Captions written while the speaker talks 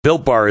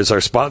Built Bar is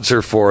our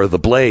sponsor for the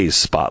Blaze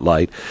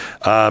Spotlight.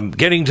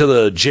 Getting to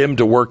the gym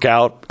to work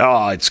out,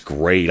 it's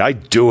great. I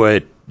do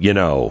it,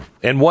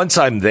 And once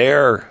I'm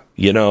there,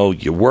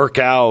 you work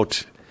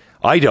out.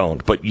 I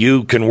don't, but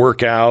you can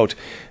work out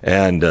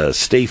and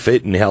stay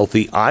fit and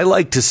healthy. I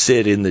like to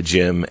sit in the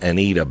gym and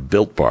eat a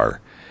Built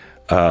Bar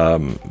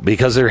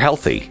because they're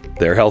healthy.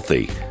 They're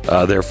healthy.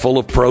 They're full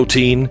of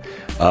protein.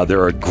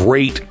 They're a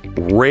great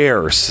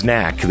rare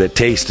snack that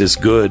tastes as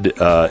good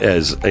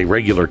as a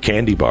regular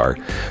candy bar.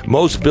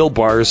 Most Built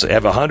Bars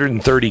have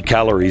 130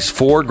 calories,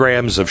 4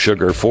 grams of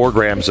sugar, 4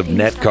 grams of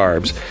net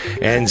carbs,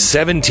 and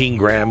 17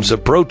 grams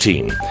of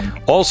protein.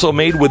 Also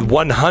made with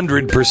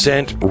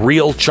 100%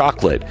 real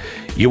chocolate.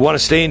 You want to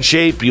stay in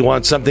shape? You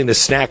want something to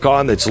snack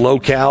on that's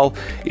low-cal?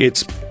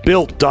 It's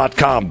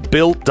Built.com.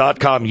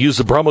 Built.com. Use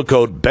the promo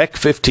code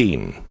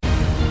BECK15.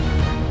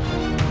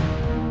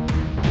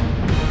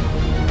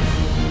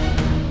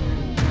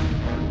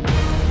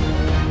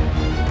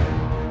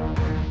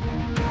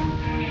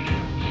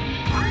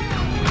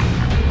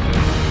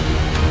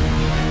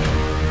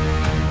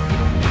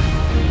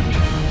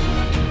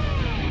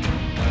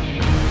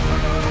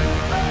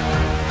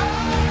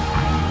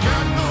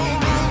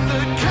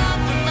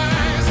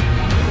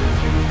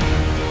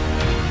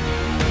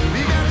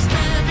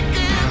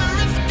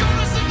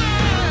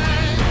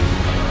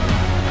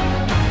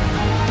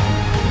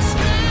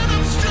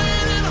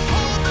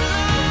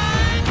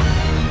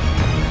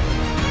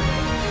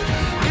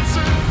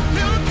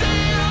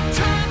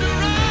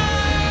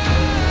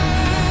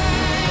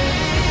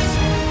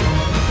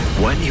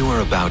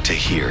 About to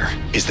hear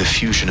is the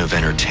fusion of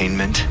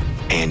entertainment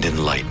and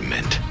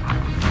enlightenment.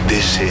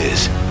 This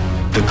is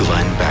the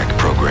Glenn Beck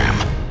Program.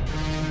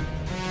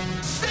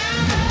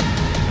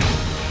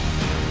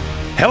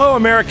 Hello,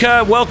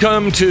 America.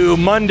 Welcome to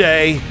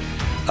Monday.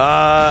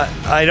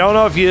 I don't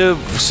know if you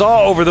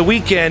saw over the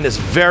weekend, it's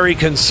very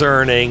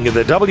concerning.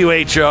 The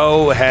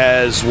WHO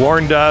has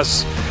warned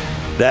us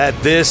that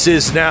this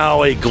is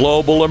now a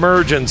global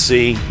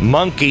emergency,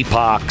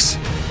 monkeypox.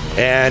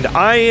 And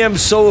I am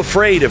so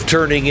afraid of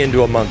turning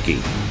into a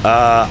monkey.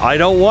 I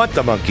don't want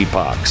the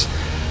monkeypox.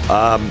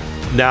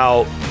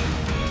 Now,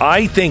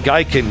 I think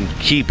I can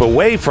keep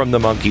away from the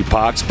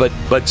monkeypox,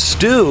 but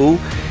Stu,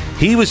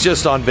 he was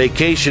just on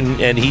vacation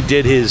and he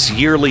did his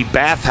yearly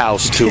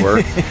bathhouse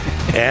tour.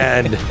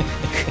 and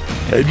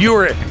you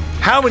were...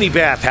 How many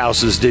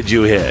bathhouses did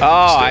you hit?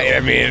 I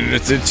mean,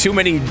 it's too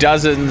many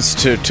dozens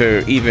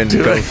to even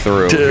go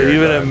through. To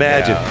even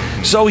imagine.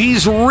 Yeah. So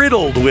he's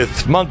riddled with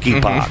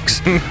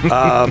monkeypox.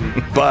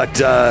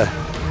 But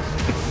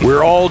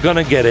we're all going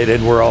to get it,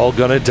 and we're all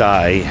going to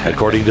die,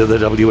 according to the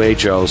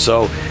WHO.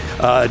 So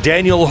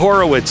Daniel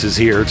Horowitz is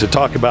here to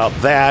talk about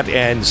that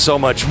and so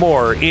much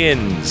more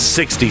in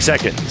 60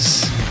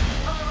 seconds.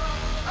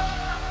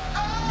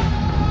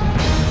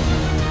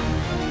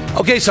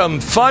 Okay, some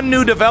fun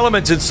new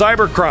developments in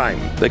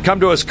cybercrime that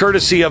come to us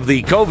courtesy of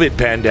the COVID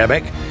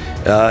pandemic.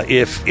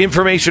 If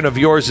information of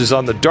yours is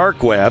on the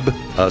dark web,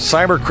 a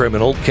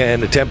cybercriminal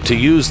can attempt to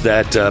use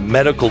that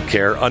medical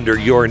care under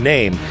your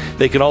name.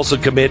 They can also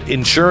commit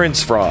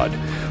insurance fraud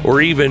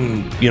or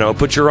even,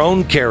 put your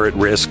own care at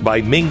risk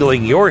by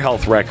mingling your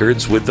health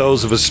records with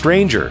those of a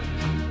stranger.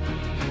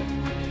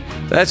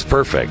 That's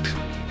perfect.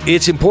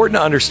 It's important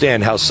to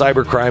understand how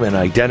cybercrime and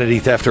identity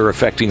theft are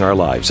affecting our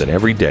lives, and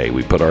every day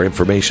we put our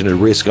information at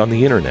risk on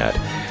the internet.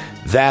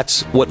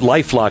 That's what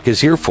LifeLock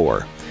is here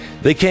for.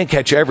 They can't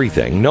catch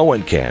everything, no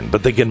one can,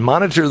 but they can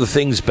monitor the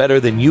things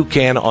better than you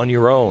can on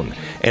your own.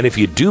 And if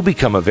you do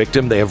become a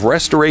victim, they have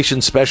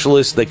restoration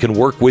specialists that can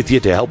work with you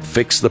to help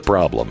fix the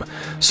problem.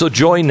 So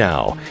join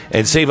now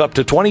and save up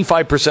to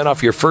 25%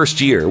 off your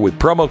first year with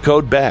promo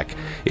code BECK.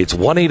 It's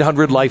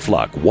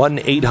 1-800-LifeLock,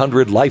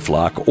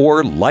 1-800-LifeLock,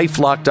 or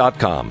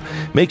lifelock.com.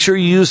 Make sure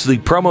you use the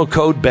promo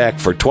code BECK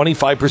for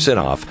 25%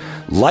 off.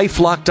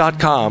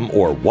 lifelock.com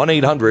or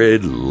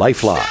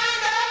 1-800-LifeLock.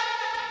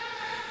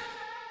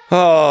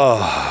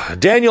 Oh,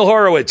 Daniel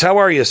Horowitz, how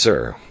are you,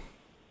 sir?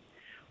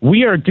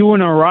 We are doing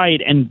all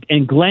right,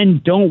 and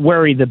Glenn, don't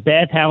worry, the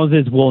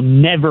bathhouses will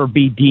never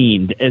be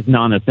deemed as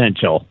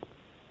non-essential.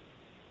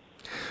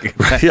 Thank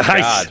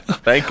God.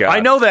 Thank God. I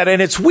know that,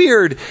 and it's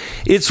weird.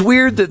 It's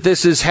weird that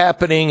this is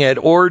happening at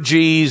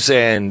orgies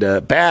and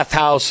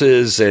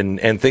bathhouses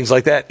and things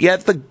like that,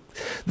 yet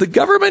the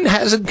government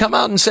hasn't come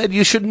out and said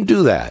you shouldn't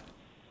do that.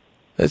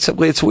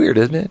 It's weird,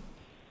 isn't it?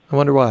 I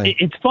wonder why.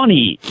 It's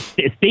funny.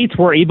 States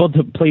were able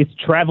to place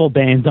travel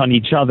bans on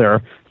each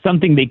other,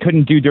 something they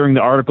couldn't do during the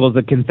Articles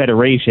of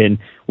Confederation.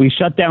 We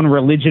shut down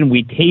religion.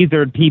 We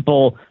tasered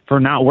people for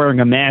not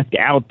wearing a mask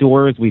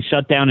outdoors. We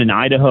shut down in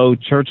Idaho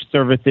church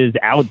services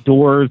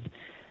outdoors.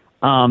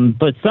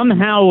 But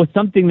somehow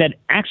something that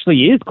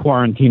actually is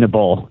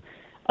quarantinable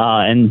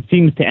and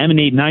seems to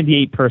emanate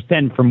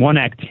 98% from one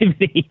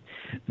activity,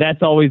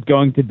 that's always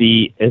going to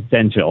be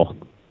essential.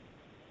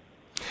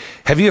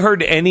 Have you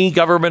heard any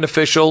government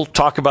official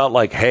talk about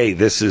like, hey,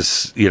 this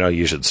is,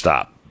 you should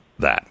stop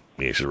that.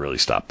 You should really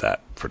stop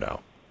that for now.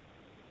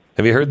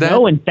 Have you heard that?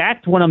 No, in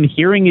fact, what I'm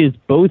hearing is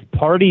both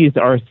parties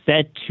are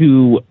set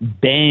to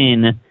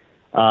ban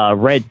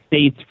red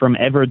states from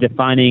ever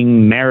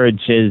defining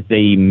marriage as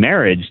a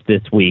marriage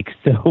this week.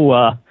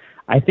 So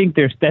I think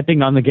they're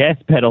stepping on the gas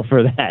pedal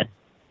for that.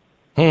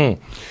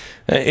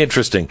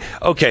 Interesting.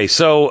 Okay,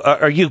 so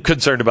are you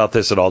concerned about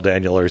this at all,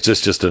 Daniel, or is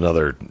this just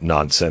another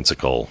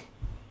nonsensical?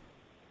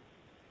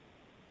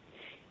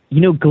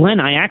 Glenn,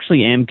 I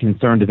actually am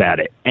concerned about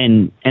it.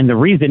 And the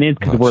reason is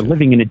because we're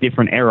living in a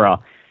different era.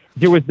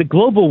 There was the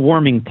global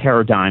warming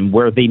paradigm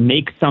where they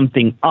make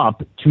something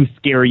up to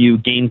scare you,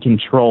 gain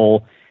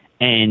control,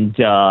 and,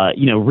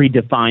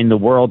 redefine the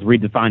world,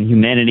 redefine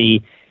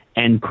humanity,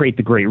 and create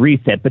the Great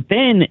Reset. But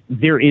then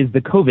there is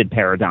the COVID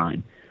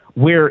paradigm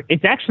where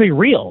it's actually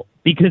real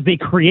because they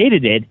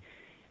created it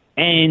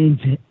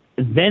and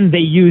then they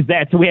use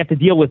that. So we have to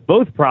deal with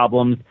both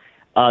problems.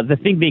 The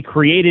thing they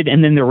created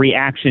and then the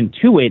reaction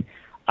to it.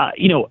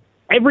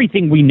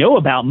 Everything we know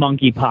about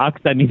monkeypox,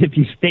 I mean, if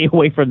you stay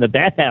away from the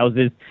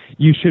bathhouses,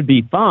 you should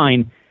be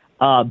fine.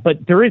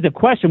 But there is a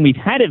question. We've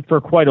had it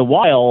for quite a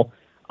while.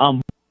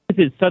 Why is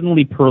it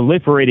suddenly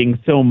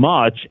proliferating so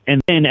much?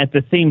 And then at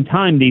the same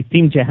time, they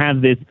seem to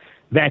have this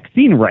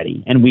vaccine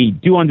ready. And we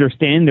do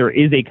understand there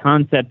is a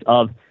concept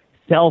of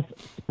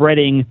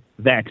self-spreading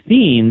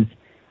vaccines.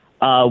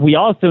 We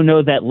also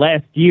know that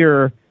last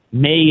year,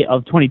 May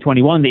of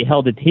 2021, they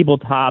held a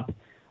tabletop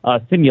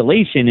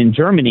simulation in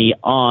Germany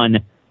on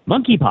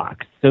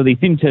monkeypox. So they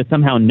seem to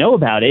somehow know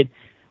about it.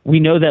 We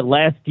know that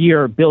last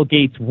year, Bill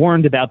Gates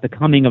warned about the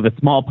coming of a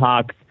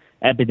smallpox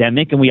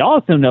epidemic. And we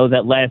also know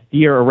that last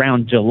year,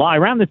 around July,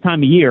 around this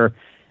time of year,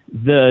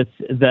 the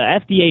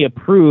FDA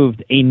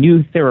approved a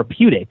new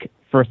therapeutic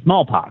for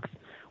smallpox,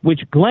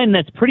 which, Glenn,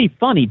 that's pretty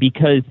funny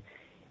because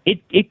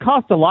it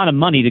costs a lot of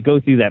money to go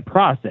through that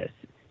process.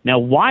 Now,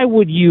 why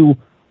would you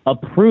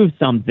approve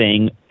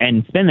something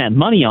and spend that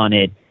money on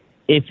it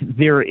if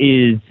there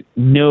is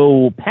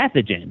no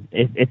pathogen,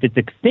 if it's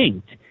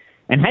extinct?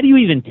 And how do you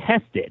even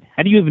test it?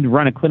 How do you even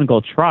run a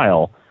clinical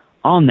trial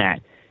on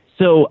that?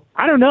 So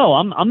I don't know.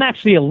 I'm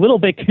actually a little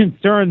bit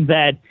concerned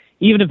that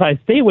even if I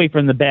stay away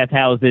from the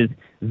bathhouses,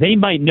 they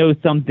might know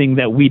something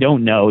that we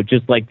don't know,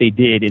 just like they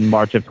did in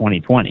March of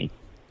 2020.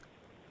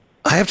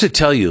 I have to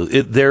tell you,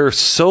 they're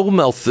so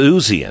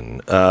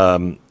Malthusian.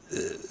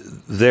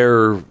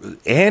 They're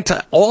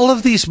all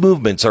of these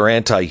movements are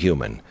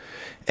anti-human.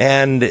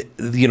 And,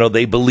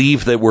 they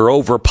believe that we're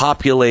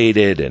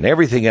overpopulated and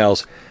everything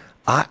else.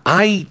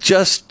 I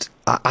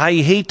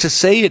hate to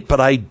say it, but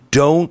I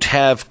don't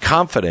have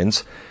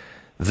confidence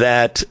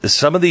that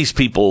some of these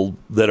people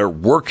that are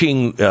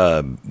working,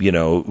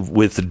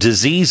 with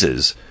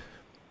diseases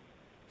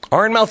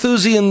aren't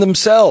Malthusian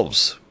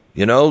themselves,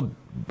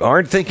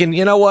 aren't thinking,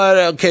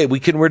 okay, we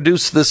can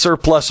reduce the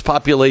surplus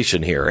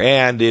population here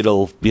and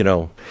it'll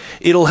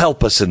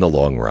help us in the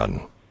long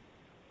run.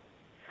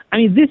 I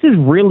mean, this is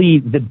really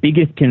the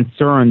biggest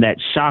concern that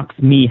shocks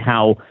me,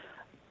 how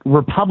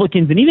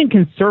Republicans and even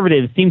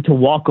conservatives seem to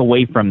walk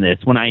away from this.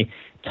 When I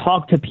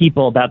talk to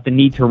people about the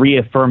need to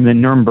reaffirm the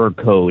Nuremberg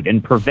Code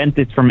and prevent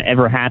this from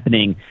ever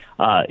happening,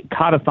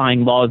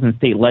 codifying laws in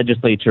state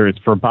legislatures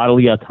for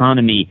bodily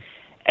autonomy,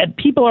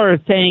 people are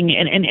saying,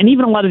 and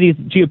even a lot of these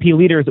GOP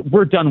leaders,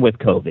 we're done with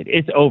COVID.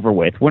 It's over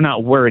with. We're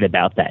not worried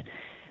about that.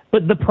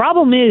 But the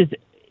problem is,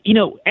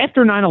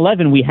 after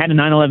 9/11, we had a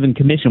 9/11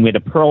 commission. We had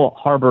a Pearl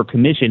Harbor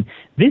commission.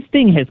 This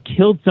thing has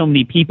killed so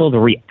many people. The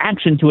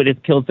reaction to it has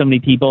killed so many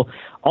people.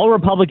 All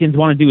Republicans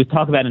want to do is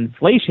talk about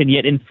inflation,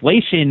 yet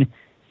inflation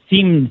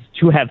seems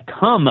to have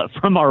come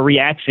from our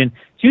reaction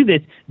to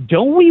this.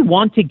 Don't we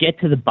want to get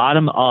to the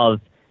bottom of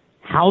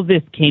how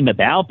this came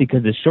about?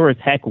 Because it sure as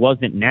heck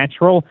wasn't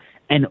natural.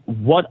 And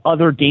what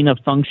other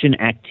gain-of-function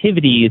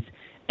activities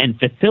and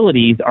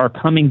facilities are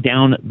coming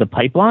down the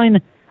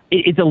pipeline?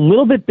 It's a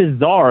little bit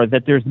bizarre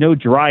that there's no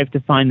drive to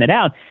find that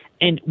out.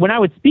 And when I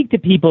would speak to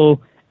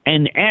people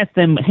and ask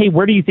them, hey,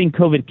 where do you think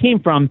COVID came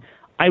from?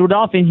 I would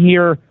often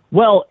hear,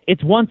 well,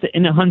 it's once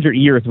in 100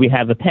 years we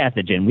have a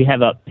pathogen. We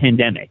have a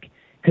pandemic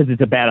because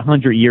it's about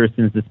 100 years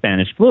since the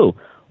Spanish flu.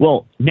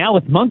 Well, now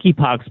with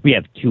monkeypox, we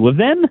have 2 of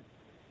them.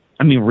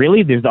 I mean,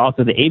 really, there's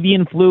also the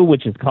avian flu,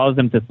 which has caused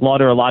them to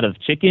slaughter a lot of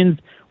chickens,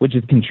 which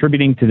is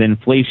contributing to the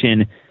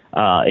inflation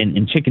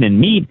in chicken and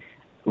meat.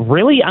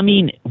 Really? I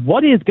mean,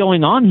 what is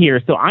going on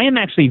here? So I am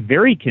actually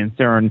very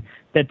concerned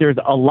that there's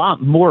a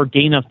lot more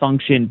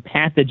gain-of-function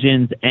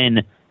pathogens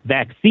and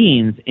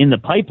vaccines in the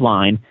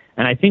pipeline,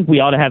 and I think we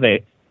ought to have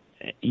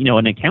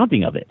an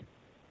accounting of it.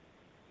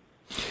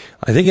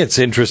 I think it's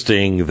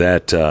interesting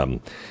that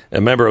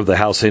a member of the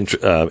House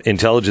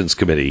Intelligence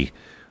Committee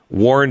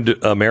warned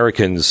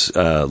Americans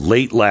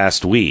late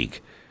last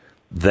week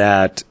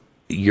that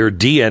your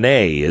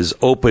DNA is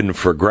open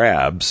for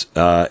grabs,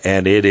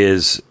 and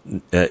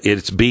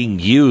it's being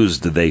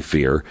used, they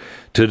fear,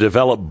 to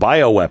develop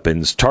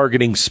bioweapons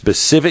targeting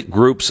specific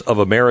groups of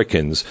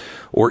Americans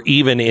or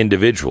even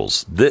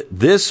individuals.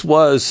 This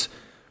was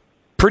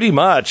pretty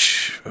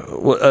much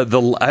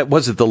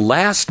was it the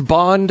last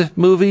Bond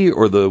movie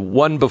or the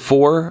one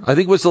before? I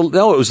think it was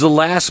the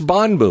last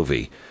Bond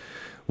movie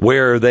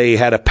where they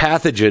had a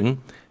pathogen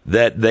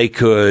that they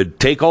could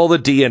take all the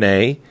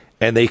DNA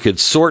and they could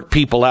sort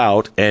people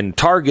out and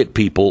target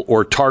people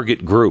or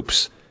target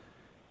groups.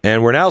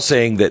 And we're now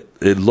saying that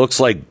it looks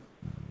like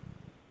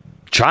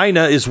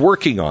China is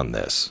working on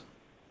this.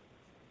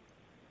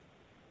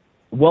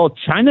 Well,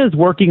 China is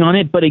working on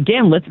it, but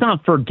again, let's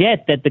not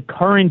forget that the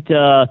current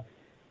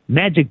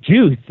magic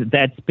juice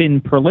that's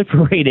been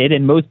proliferated,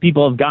 and most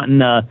people have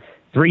gotten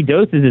 3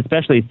 doses,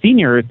 especially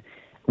seniors.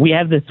 We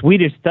have the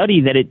Swedish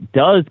study that it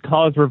does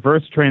cause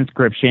reverse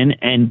transcription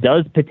and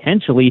does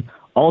potentially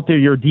alter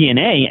your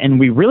DNA, and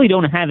we really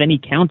don't have any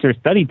counter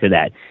study to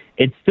that.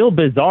 It's still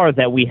bizarre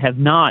that we have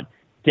not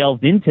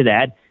delved into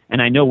that,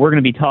 and I know we're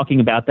going to be talking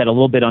about that a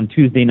little bit on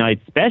Tuesday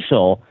night's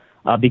special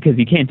because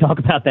you can't talk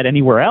about that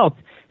anywhere else.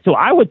 So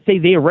I would say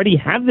they already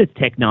have this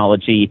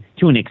technology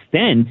to an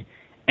extent,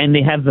 and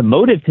they have the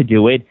motive to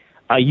do it.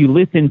 You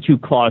listen to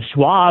Klaus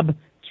Schwab,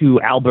 to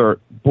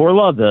Albert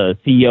Bourla, the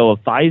CEO of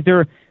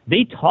Pfizer.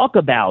 They talk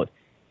about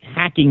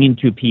hacking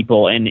into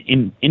people and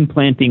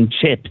implanting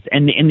chips,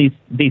 and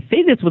they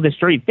say this with a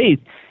straight face.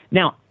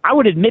 Now, I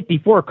would admit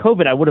before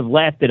COVID, I would have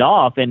laughed it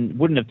off and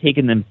wouldn't have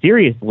taken them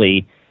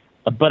seriously.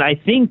 But I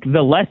think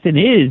the lesson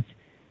is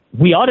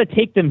we ought to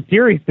take them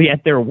seriously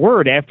at their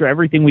word after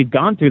everything we've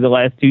gone through the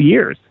last 2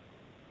 years.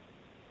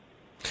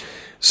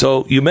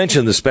 So you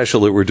mentioned the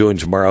special that we're doing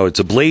tomorrow. It's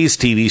a Blaze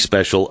TV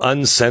special,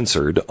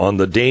 uncensored, on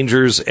the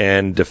dangers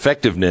and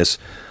effectiveness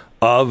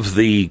of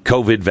the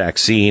COVID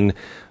vaccine.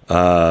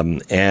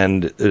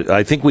 And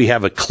I think we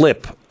have a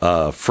clip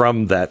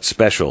from that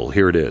special.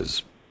 Here it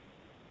is.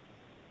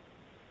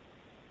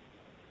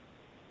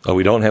 Oh,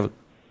 we don't have it?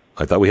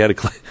 I thought we had a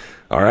clip.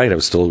 All right, I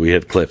was told we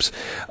had clips.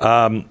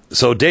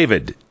 So,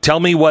 David, tell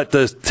me what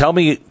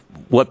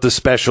the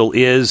special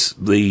is,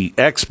 the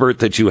expert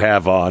that you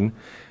have on,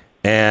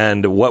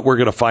 and what we're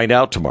going to find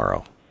out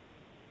tomorrow.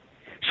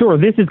 Sure,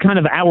 this is kind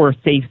of our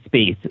safe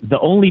space, the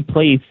only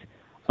place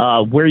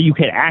where you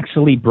can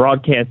actually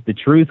broadcast the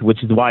truth,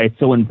 which is why it's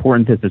so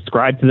important to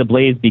subscribe to The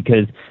Blaze,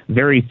 because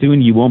very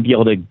soon you won't be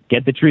able to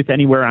get the truth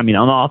anywhere. I mean,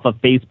 I'm off of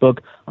Facebook.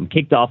 I'm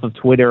kicked off of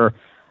Twitter.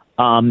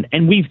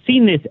 And we've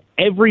seen this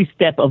every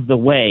step of the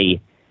way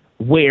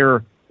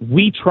where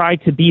we try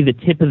to be the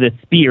tip of the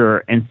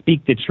spear and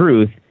speak the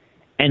truth,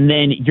 and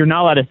then you're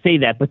not allowed to say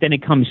that, but then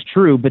it comes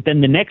true, but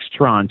then the next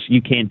tranche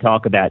you can't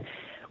talk about.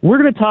 We're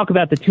going to talk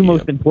about the two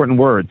most important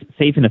words,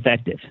 safe and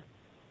effective,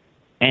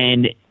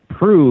 and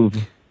prove,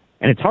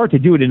 and it's hard to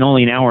do it in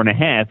only an hour and a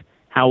half,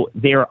 how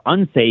they're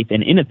unsafe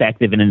and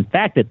ineffective, and in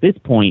fact, at this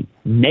point,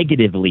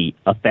 negatively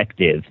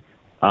effective.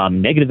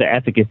 Negative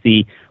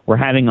efficacy. We're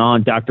having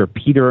on Dr.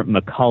 Peter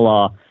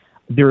McCullough.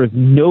 There is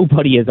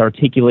nobody as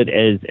articulate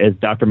as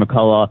Dr.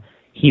 McCullough.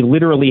 He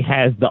literally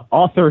has the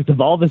authors of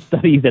all the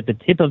studies at the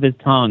tip of his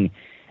tongue.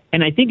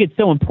 And I think it's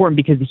so important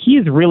because he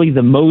is really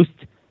the most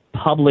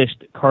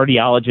published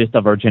cardiologist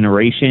of our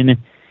generation.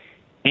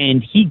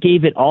 And he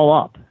gave it all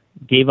up.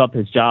 Gave up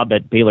his job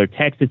at Baylor,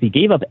 Texas. He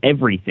gave up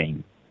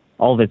everything,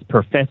 all of his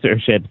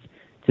professorships,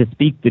 to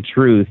speak the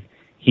truth.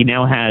 He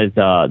now has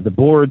the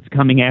boards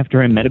coming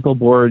after him, medical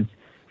boards,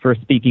 for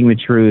speaking the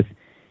truth.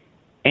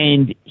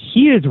 And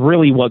he is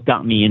really what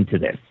got me into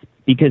this,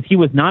 because he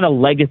was not a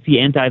legacy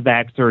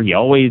anti-vaxxer. He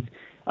always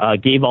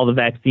gave all the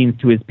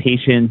vaccines to his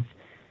patients.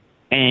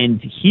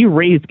 And he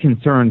raised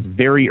concerns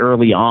very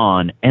early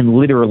on, and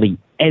literally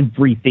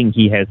everything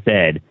he has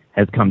said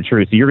has come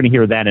true. So you're going to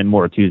hear that and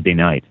more Tuesday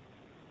night.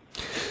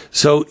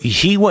 So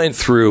he went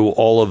through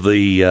all of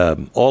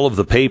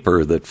the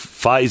paper that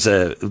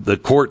Pfizer, the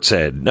court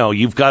said, no,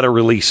 you've got to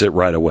release it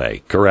right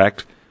away,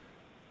 correct?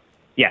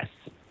 Yes.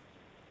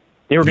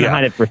 They were going to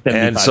hide it for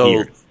 75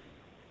 years.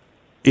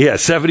 Yeah,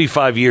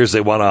 75 years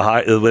they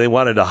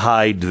wanted to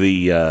hide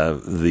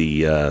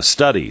the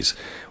studies.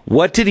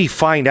 What did he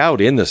find out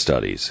in the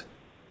studies?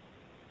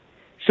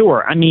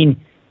 Sure. I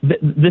mean,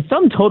 the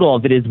sum total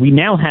of it is we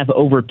now have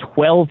over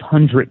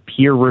 1,200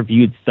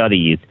 peer-reviewed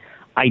studies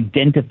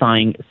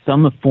identifying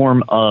some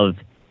form of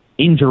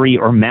injury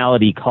or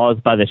malady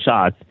caused by the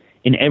shots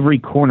in every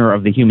corner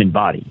of the human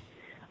body.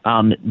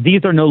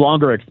 These are no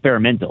longer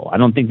experimental. I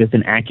don't think that's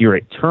an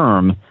accurate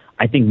term.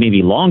 I think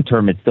maybe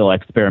long-term it's still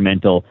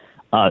experimental.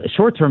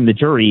 Short-term, the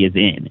jury is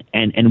in.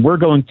 And we're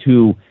going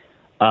to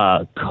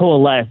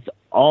coalesce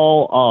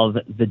all of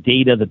the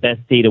data, the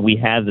best data we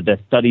have, the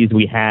best studies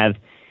we have.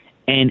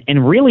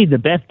 And really the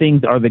best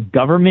things are the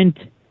government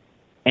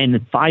and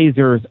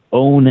Pfizer's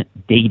own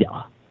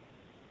data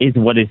is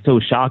what is so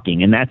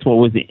shocking. And that's what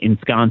was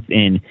ensconced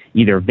in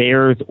either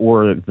theirs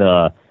or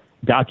the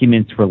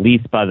documents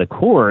released by the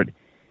court.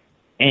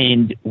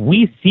 And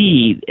we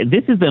see,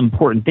 this is the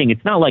important thing.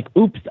 It's not like,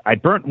 oops, I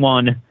burnt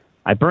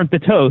the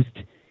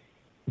toast.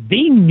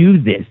 They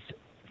knew this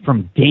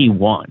from day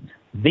one.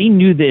 They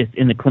knew this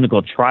in the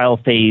clinical trial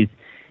phase.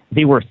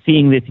 They were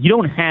seeing this. You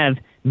don't have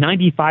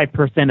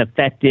 95%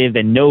 effective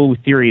and no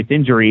serious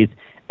injuries,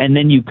 and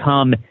then you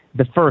come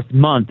the first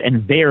month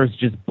and theirs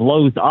just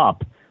blows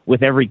up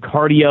with every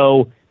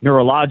cardio,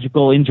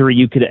 neurological injury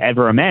you could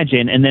ever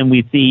imagine. And then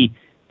we see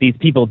these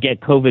people get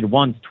COVID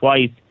once,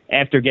 twice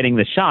after getting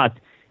the shots.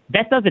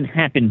 That doesn't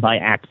happen by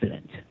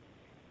accident.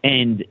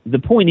 And the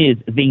point is,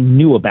 they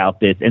knew about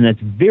this, and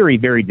that's very,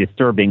 very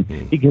disturbing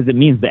because it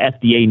means the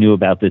FDA knew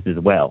about this as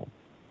well.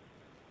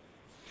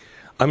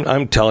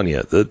 I'm telling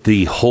you that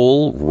the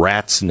whole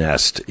rat's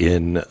nest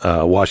in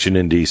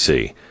Washington,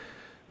 D.C.,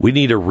 we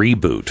need a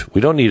reboot.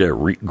 We don't need a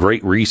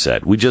great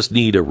reset. We just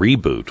need a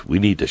reboot. We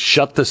need to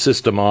shut the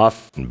system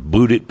off and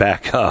boot it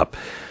back up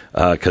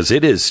because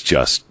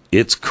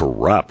it's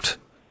corrupt.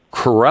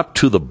 Corrupt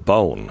to the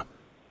bone.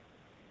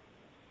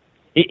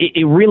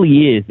 It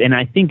really is. And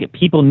I think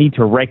people need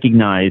to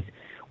recognize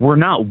we're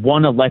not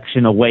one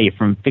election away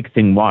from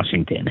fixing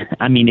Washington.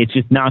 I mean, it's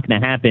just not going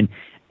to happen.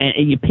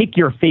 And you pick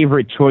your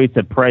favorite choice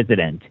of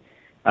president,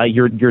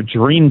 your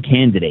dream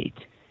candidate,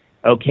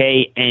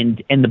 okay?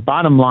 And the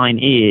bottom line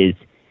is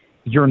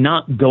you're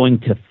not going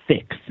to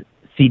fix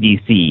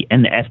CDC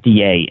and the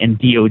FDA and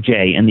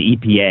DOJ and the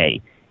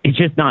EPA. It's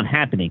just not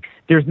happening.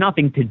 There's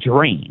nothing to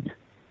drain.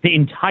 The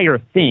entire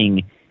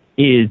thing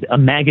is a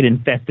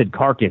maggot-infested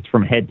carcass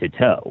from head to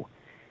toe.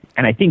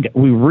 And I think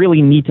we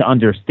really need to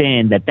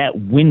understand that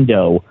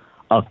window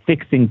of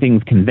fixing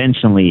things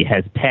conventionally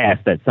has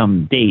passed at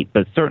some date,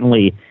 but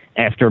certainly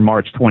after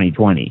March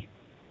 2020.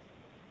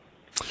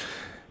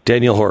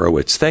 Daniel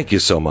Horowitz, thank you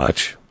so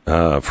much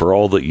for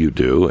all that you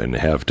do and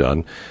have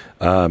done.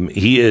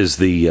 He is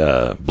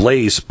the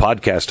Blaze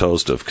podcast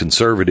host of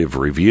Conservative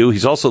Review.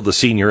 He's also the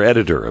senior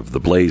editor of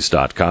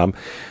theblaze.com.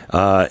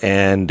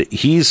 And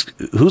who's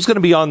going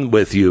to be on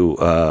with you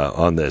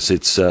on this?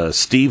 It's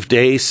Steve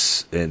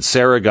Deace and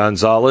Sarah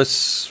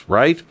Gonzalez,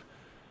 right?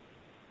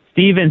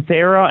 Steve and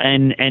Sarah,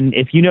 and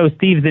if you know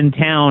Steve's in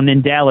town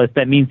in Dallas,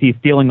 that means he's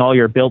stealing all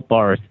your Built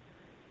Bars.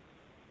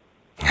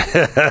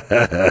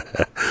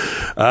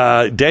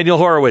 Daniel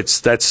Horowitz,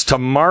 that's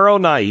tomorrow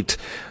night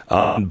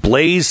on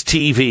Blaze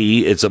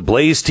TV. It's a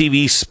Blaze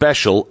TV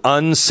special,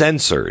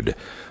 uncensored,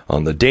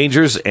 on the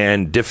dangers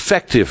and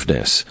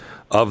defectiveness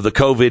of the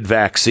COVID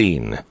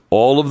vaccine.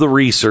 All of the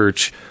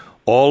research,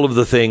 all of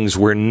the things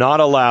we're not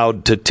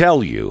allowed to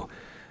tell you.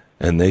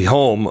 And the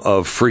home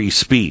of free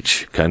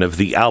speech, kind of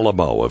the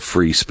Alamo of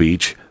free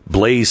speech,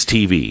 Blaze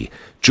TV.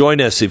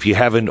 Join us if you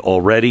haven't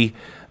already.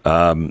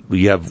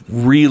 We have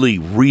really,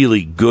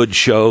 really good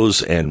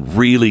shows and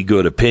really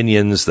good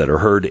opinions that are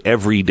heard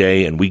every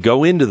day, and we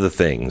go into the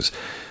things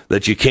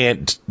that you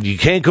can't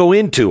go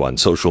into on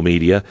social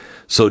media.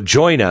 So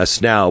join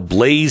us now,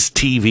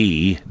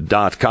 blazetv.com.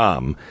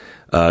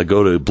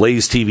 Go to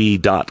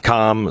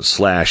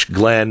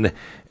blazetv.com/Glenn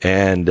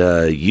and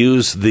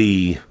use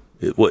the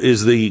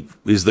is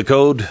the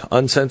code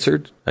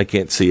uncensored? I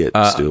can't see it,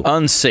 Stu.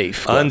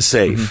 Unsafe.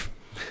 Unsafe. Mm-hmm.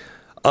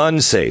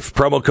 Unsafe.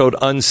 Promo code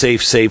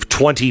unsafe. Save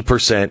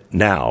 20%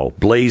 now.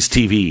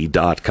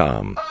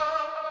 blazetv.com.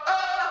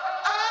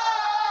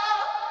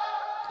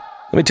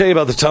 Let me tell you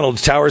about the Tunnel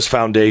to Towers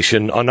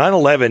Foundation. On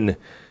 9/11,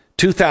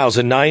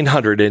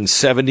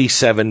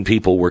 2,977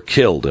 people were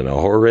killed in a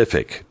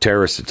horrific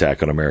terrorist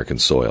attack on American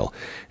soil.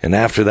 And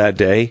after that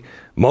day,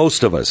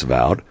 most of us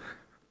vowed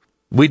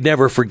we'd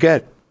never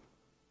forget.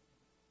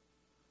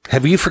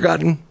 Have you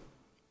forgotten?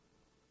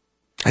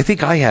 I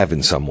think I have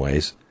in some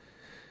ways.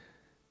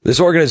 This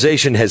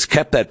organization has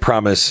kept that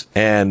promise,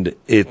 and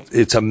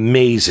it's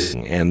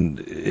amazing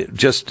and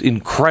just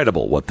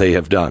incredible what they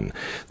have done.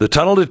 The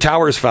Tunnel to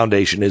Towers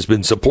Foundation has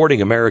been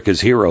supporting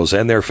America's heroes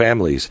and their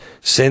families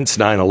since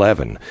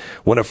 9/11.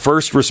 When a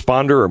first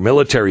responder or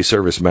military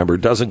service member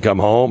doesn't come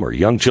home or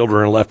young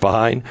children are left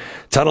behind,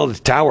 Tunnel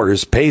to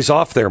Towers pays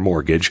off their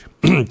mortgage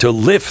to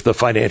lift the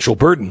financial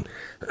burden,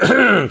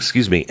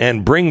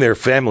 and bring their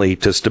family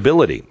to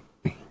stability.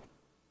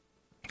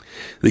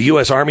 The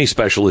U.S. Army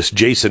specialist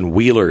Jason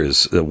Wheeler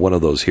is one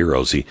of those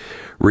heroes. He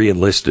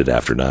re-enlisted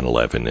after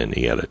 9/11, and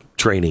he had a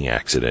training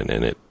accident,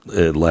 and it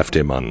left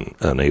him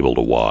unable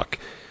to walk.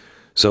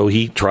 So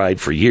he tried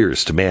for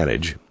years to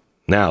manage.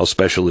 Now,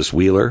 Specialist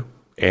Wheeler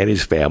and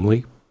his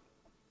family,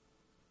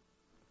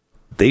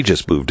 they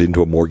just moved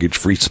into a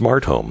mortgage-free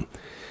smart home.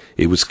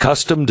 It was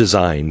custom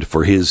designed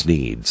for his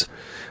needs.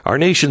 Our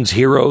nation's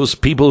heroes,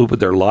 people who put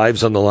their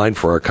lives on the line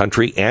for our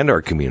country and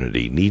our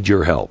community, need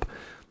your help.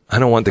 I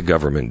don't want the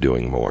government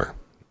doing more.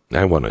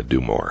 I want to do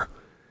more.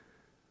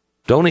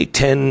 Donate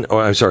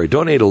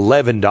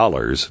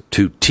 $11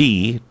 to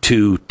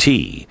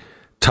T2T,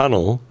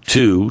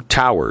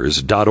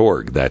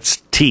 tunnel2towers.org.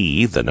 That's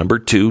T, the number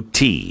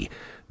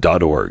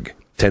 2T.org.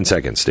 10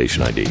 seconds,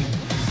 station ID.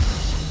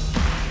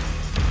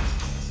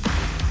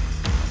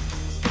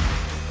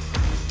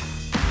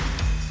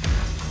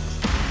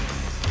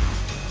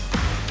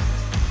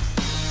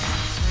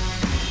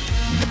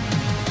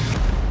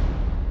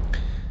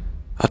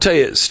 I'll tell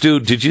you, Stu,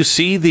 did you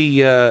see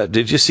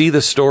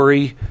the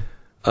story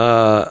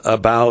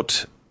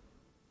about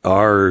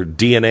our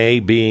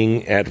DNA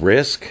being at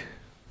risk?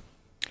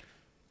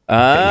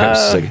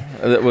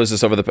 Was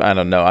this over the? I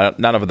don't know.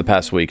 Not over the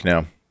past week.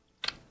 No.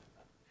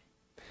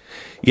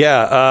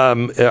 Yeah,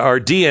 our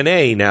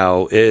DNA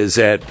now is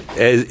at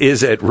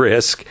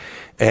risk,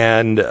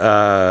 and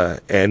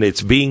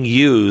it's being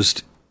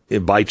used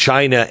by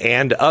China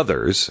and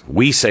others.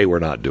 We say we're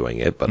not doing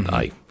it,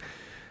 but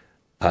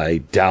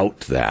I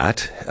doubt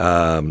that.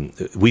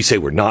 We say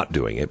we're not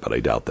doing it, but I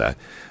doubt that.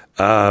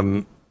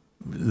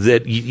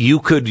 That you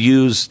could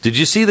use. Did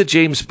you see the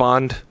James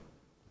Bond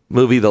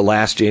movie, the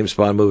last James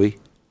Bond movie?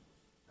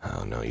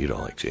 Oh no, you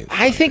don't like James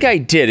Bond. I think I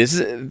did.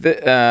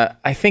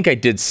 I think I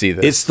did see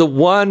this. It's the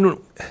one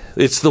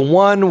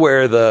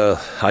where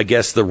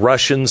the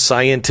Russian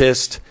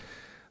scientist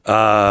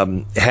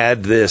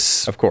had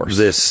this, of course,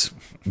 this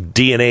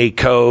DNA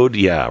code.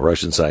 Yeah,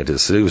 Russian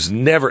scientist. It was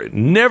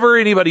never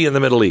anybody in the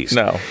Middle East.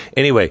 No.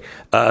 Anyway,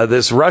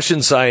 this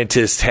Russian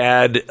scientist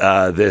had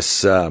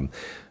this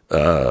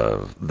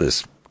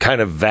kind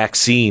of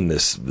vaccine,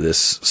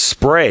 this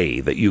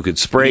spray that you could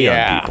spray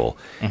on people,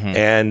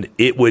 and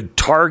it would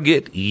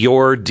target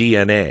your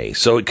DNA,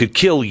 so it could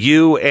kill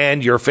you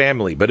and your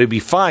family, but it'd be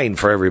fine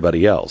for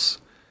everybody else.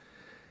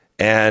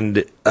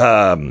 And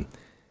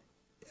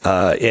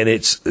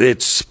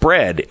it's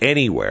spread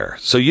anywhere,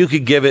 so you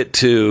could give it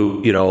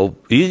to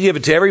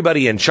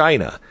everybody in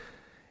China.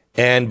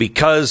 And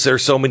because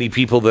there's so many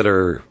people that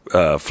are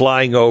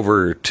flying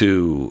over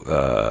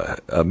to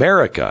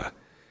America,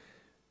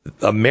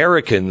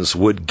 Americans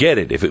would get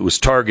it. If it was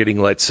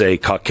targeting, let's say,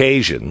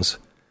 Caucasians,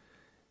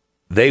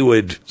 they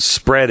would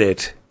spread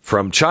it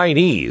from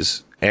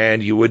Chinese,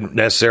 and you wouldn't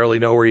necessarily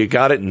know where you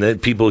got it, and then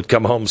people would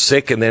come home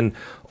sick, and then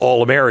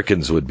all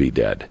Americans would be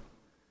dead.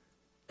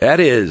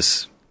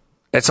 That's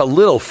a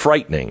little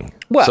frightening,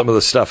 some of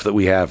the stuff that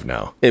we have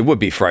now. It would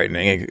be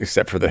frightening,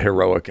 except for the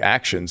heroic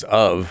actions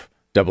of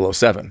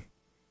 007.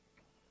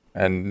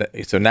 And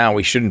so now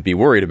we shouldn't be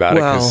worried about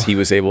it, because he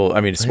was able,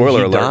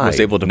 spoiler alert,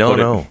 was able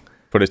to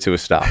put it to a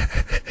stop.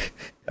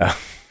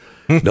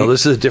 No,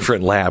 this is a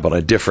different lab on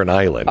a different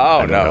island.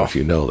 I don't know if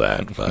you know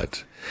that,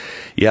 but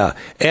yeah.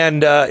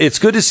 And it's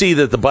good to see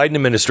that the Biden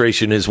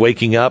administration is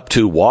waking up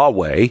to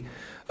Huawei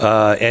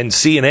and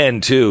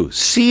CNN, too.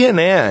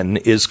 CNN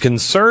is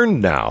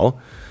concerned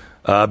now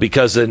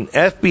because an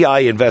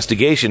FBI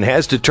investigation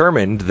has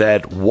determined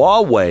that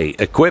Huawei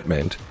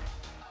equipment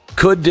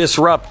could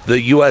disrupt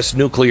the U.S.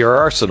 nuclear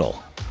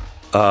arsenal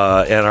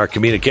and our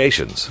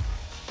communications.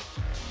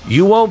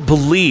 You won't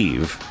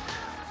believe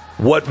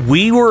what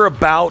we were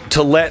about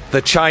to let the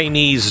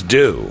Chinese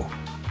do,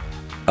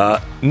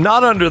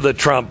 not under the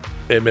Trump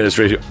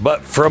administration,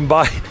 but from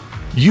Biden.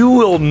 You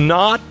will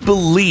not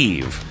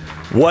believe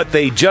what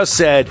they just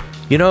said.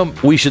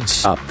 We should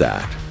stop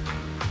that.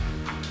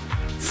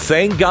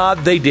 Thank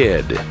God they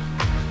did.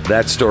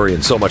 That story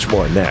and so much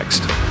more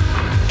next.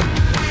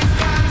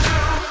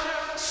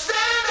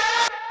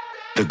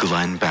 The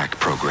Glenn Beck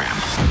Program.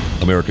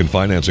 American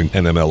Financing,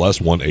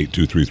 NMLS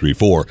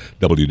 182334,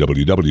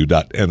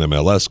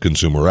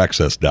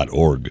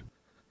 www.nmlsconsumeraccess.org.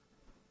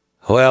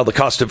 Well, the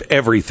cost of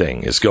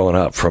everything is going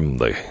up, from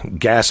the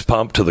gas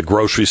pump to the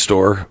grocery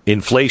store.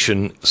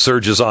 Inflation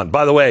surges on.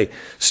 By the way,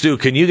 Stu,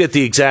 can you get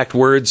the exact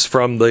words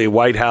from the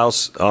White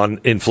House on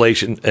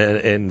inflation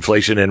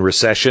and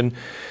recession?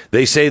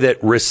 They say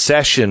that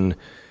recession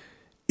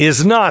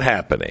is not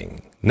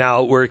happening.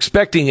 Now, we're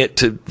expecting it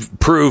to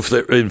prove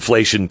that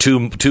inflation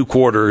two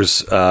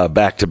quarters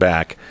back to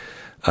back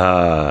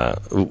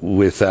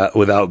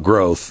without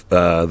growth.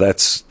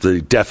 That's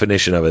the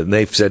definition of it. And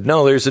they've said,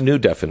 no, there's a new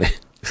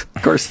definition.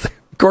 Of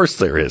course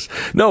there is.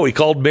 No, we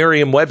called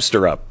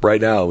Merriam-Webster up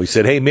right now. We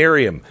said, hey,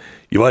 Merriam,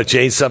 you want to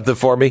change something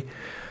for me?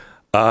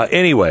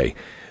 Anyway,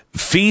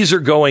 fees are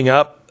going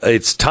up.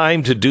 It's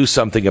time to do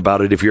something about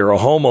it. If you're a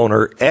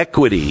homeowner,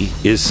 equity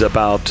is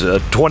about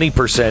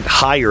 20%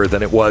 higher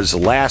than it was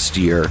last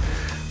year.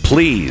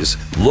 Please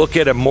look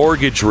at a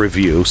mortgage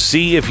review.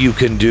 See if you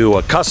can do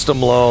a custom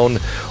loan,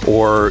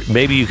 or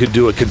maybe you could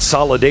do a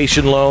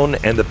consolidation loan.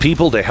 And the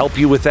people to help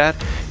you with that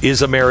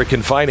is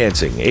American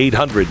Financing.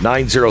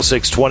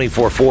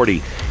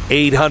 800-906-2440.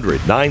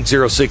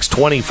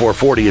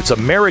 800-906-2440. It's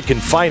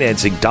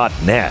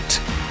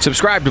AmericanFinancing.net.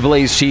 Subscribe to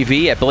Blaze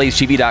TV at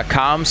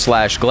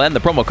blazetv.com/Glenn. The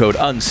promo code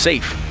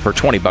UNSAFE for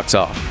 $20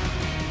 off.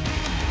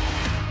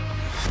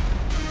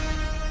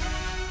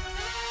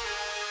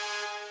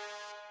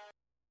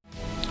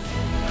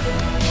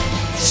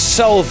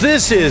 So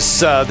this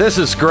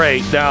is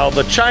great. Now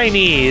the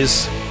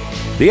Chinese,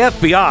 the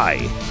FBI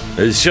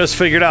has just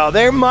figured out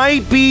there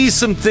might be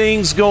some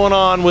things going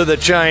on with the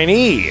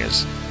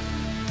Chinese,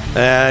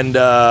 and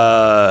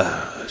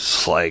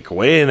it's like,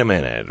 wait a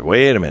minute.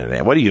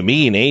 What do you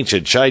mean,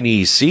 ancient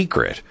Chinese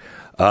secret?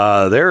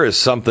 There is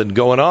something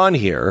going on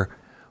here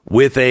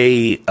with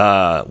a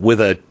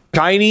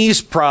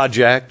Chinese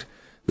project.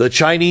 The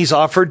Chinese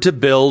offered to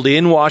build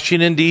in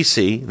Washington,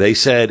 D.C. They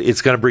said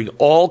it's going to bring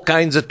all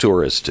kinds of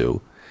tourists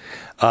to,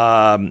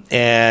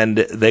 and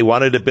they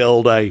wanted to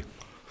build a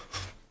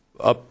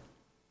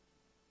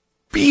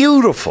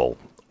beautiful,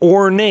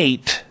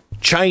 ornate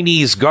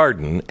Chinese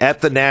garden at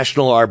the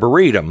National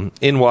Arboretum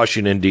in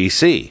Washington,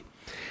 D.C.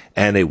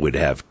 And it would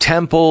have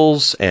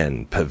temples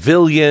and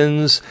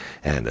pavilions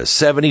and a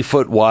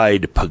 70-foot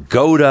wide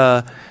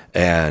pagoda.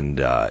 And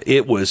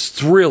it was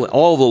thrilling.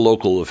 All the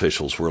local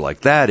officials were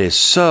like, that is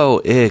so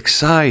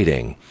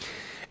exciting.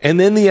 And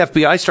then the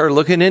FBI started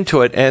looking into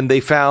it, and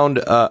they found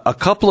a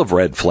couple of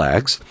red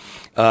flags.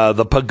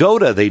 The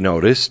pagoda, they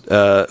noticed,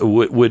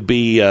 would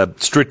be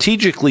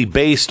strategically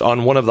based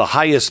on one of the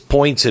highest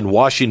points in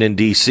Washington,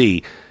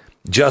 D.C.,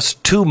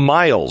 just 2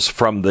 miles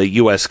from the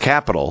U.S.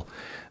 Capitol.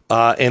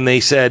 And they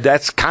said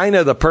that's kind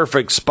of the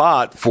perfect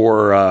spot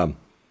for,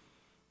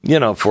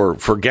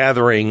 for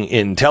gathering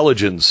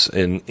intelligence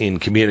in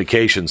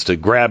communications, to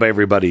grab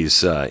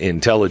everybody's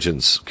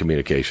intelligence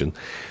communication.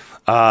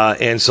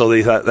 And so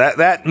they thought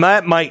that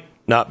might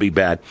not be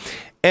bad.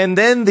 And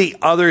then the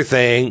other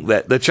thing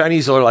that the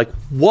Chinese are like,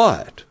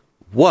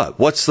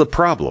 what's the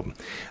problem?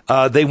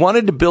 They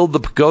wanted to build the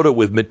pagoda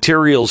with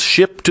materials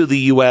shipped to the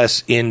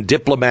U.S. in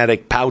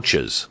diplomatic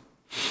pouches.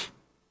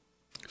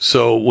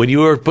 So when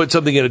you put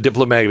something in a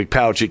diplomatic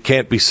pouch, it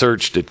can't be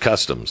searched at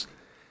customs.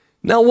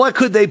 Now, what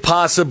could they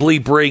possibly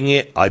bring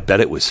in? I bet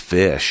it was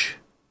fish.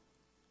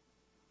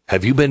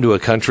 Have you been to a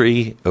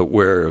country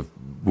where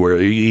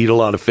you eat a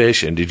lot of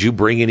fish, and did you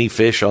bring any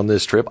fish on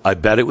this trip? I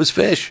bet it was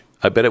fish.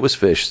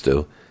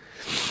 Stu.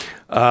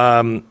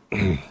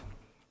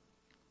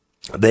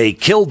 They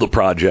killed the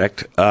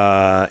project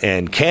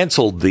and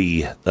canceled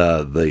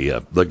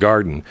the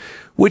garden,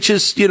 which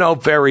is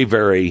very,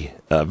 very,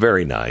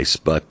 very nice.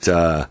 But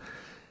the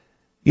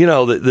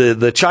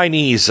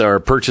Chinese are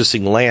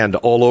purchasing land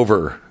all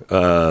over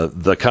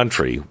the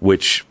country,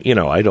 which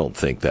I don't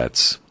think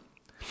that's.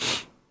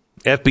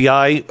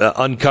 FBI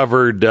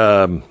uncovered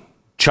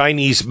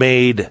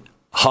Chinese-made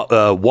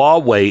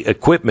Huawei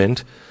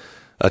equipment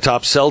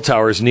atop cell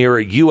towers near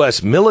a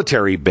U.S.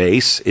 military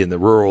base in the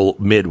rural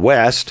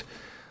Midwest.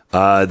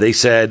 They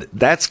said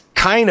that's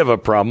kind of a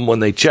problem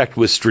when they checked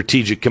with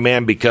Strategic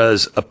Command,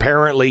 because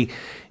apparently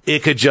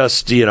it could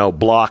just,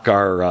 block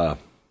our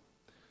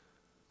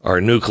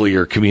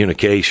nuclear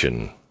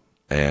communication.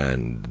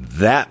 And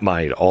that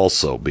might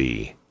also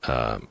be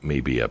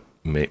maybe a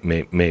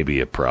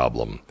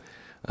problem.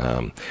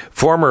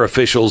 Former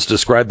officials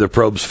described the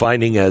probe's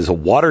finding as a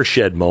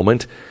watershed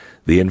moment.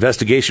 The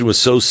investigation was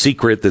so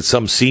secret that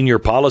some senior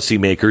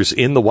policymakers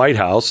in the White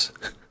House,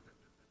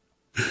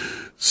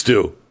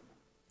 Stu,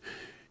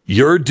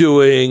 you're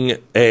doing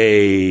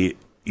a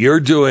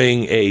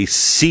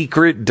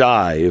secret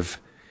dive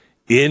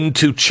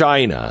into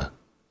China.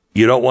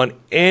 You don't want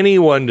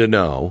anyone to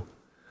know,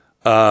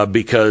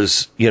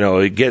 because,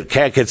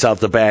 cat gets out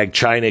the bag.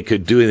 China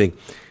could do anything.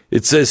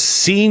 It says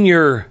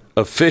senior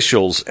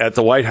officials at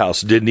the White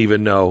House didn't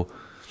even know.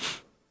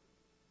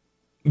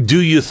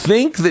 Do you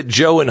think that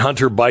Joe and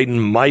Hunter Biden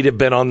might have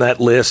been on that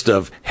list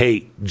of,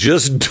 hey,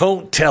 just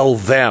don't tell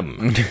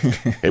them?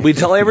 And we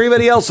tell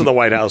everybody else in the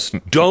White House,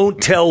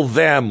 don't tell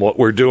them what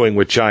we're doing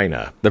with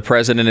China. The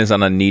president is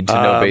on a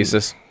need-to-know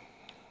basis?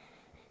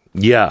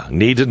 Yeah,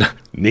 need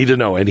to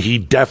know. And he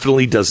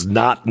definitely does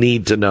not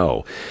need to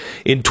know.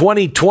 In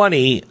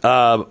 2020,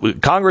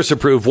 Congress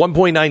approved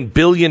 $1.9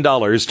 billion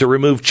to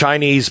remove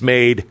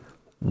Chinese-made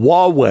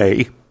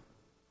Huawei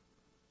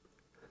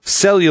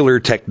cellular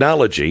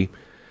technology.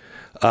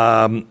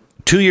 2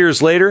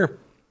 years later,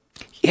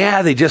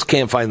 they just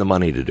can't find the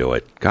money to do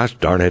it. Gosh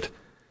darn it.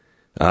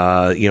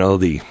 None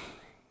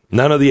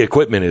of the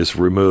equipment is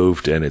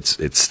removed, and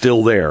it's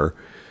still there.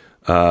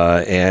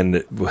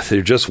 And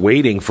they're just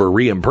waiting for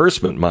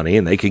reimbursement money,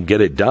 and they can get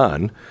it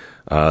done.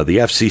 The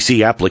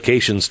FCC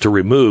applications to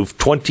remove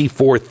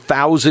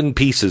 24,000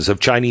 pieces of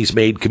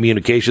Chinese-made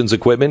communications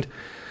equipment,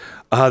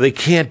 they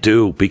can't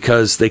do,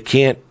 because they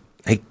can't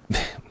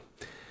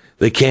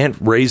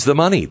raise the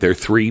money. They're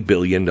 $3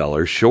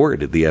 billion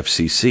short at the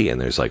FCC.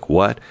 And there's like,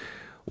 what?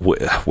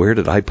 Where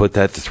did I put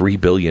that $3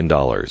 billion?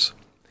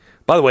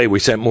 By the way, we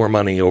sent more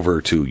money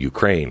over to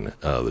Ukraine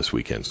this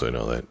weekend, so I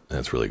know that.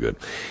 That's really good.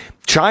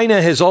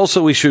 China has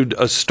also issued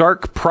a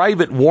stark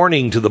private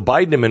warning to the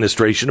Biden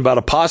administration about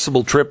a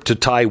possible trip to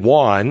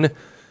Taiwan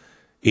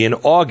in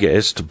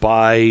August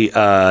by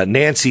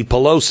Nancy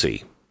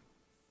Pelosi.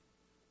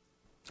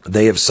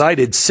 They have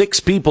cited 6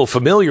 people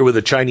familiar with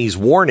the Chinese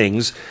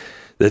warnings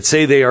that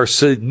say they are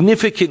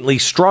significantly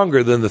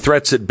stronger than the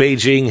threats that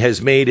Beijing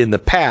has made in the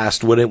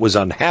past when it was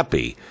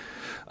unhappy.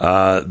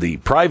 The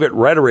private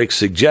rhetoric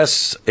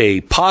suggests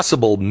a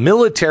possible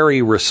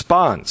military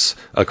response,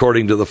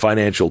 according to the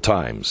Financial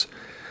Times.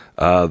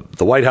 The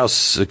White House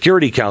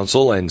Security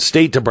Council and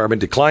State Department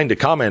declined to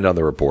comment on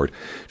the report.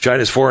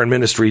 China's foreign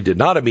ministry did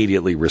not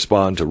immediately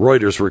respond to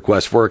Reuters'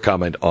 request for a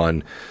comment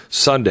on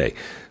Sunday.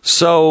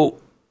 So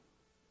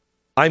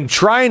I'm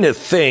trying to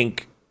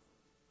think,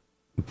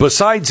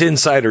 besides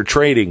insider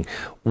trading,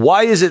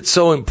 why is it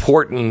so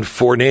important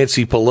for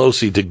Nancy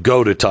Pelosi to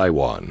go to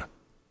Taiwan?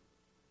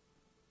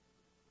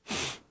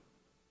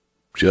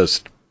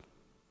 Just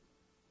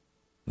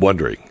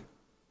wondering.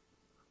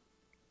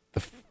 The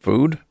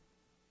food?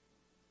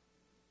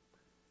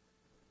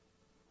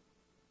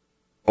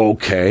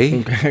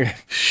 Okay.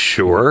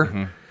 Sure.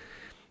 Mm-hmm.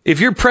 If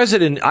you're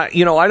president, I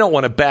don't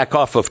want to back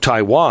off of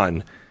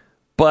Taiwan,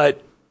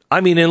 but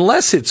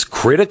unless it's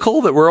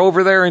critical that we're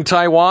over there in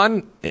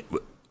Taiwan, and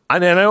I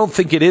don't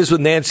think it is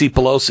with Nancy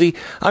Pelosi.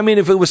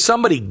 If it was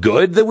somebody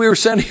good that we were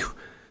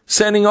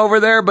sending over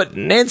there, but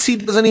Nancy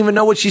doesn't even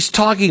know what she's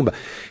talking about.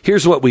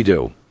 Here's what we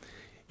do.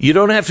 You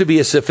don't have to be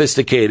as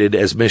sophisticated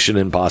as Mission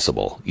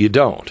Impossible. You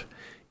don't.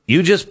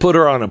 You just put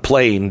her on a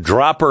plane,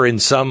 drop her in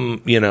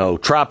some,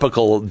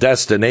 tropical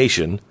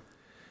destination,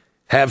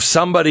 have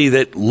somebody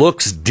that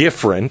looks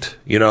different,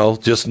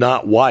 just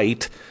not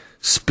white,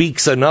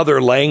 speaks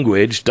another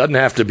language, doesn't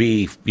have to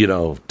be,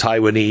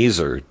 Taiwanese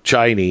or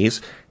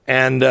Chinese,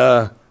 and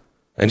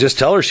just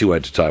tell her she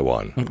went to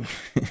Taiwan.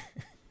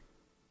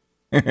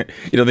 You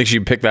don't think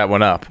she'd pick that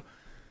one up?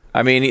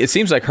 I mean, it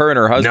seems like her and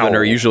her husband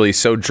are usually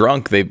so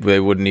drunk they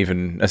wouldn't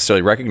even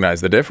necessarily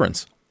recognize the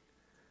difference.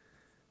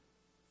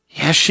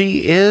 Yeah,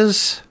 she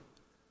is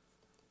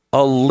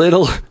a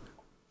little,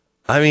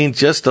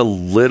 just a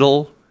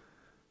little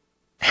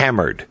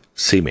hammered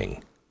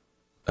seeming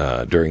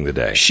during the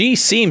day. She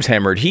seems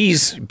hammered.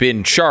 He's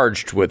been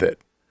charged with it,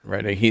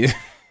 right? He's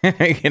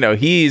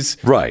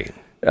right.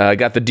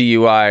 Got the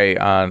DUI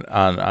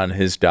on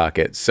his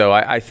docket. So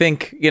I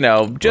think,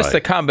 just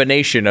the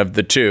combination of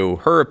the two,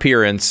 her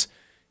appearance,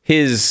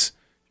 his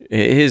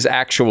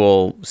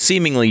actual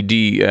seemingly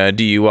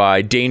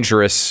DUI,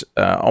 dangerous,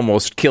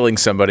 almost killing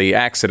somebody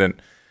accident,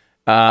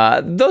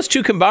 those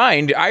two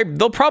combined,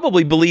 they'll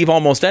probably believe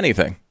almost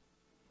anything.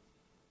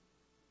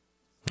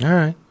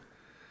 All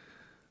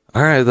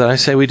right, then I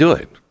say we do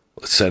it.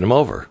 Let's send him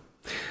over.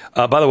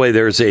 By the way,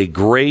 there's a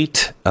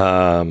great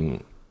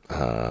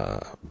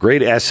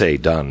essay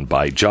done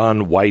by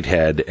John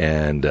Whitehead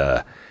and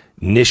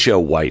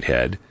Nisha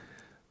Whitehead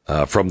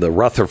from the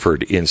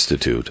Rutherford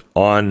Institute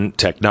on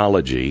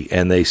technology,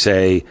 and they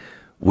say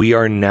we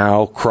are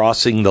now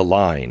crossing the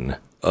line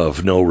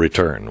of no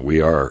return.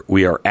 We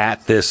are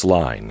at this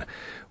line.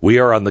 We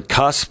are on the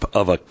cusp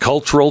of a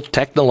cultural,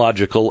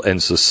 technological,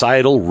 and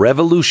societal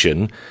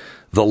revolution,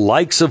 the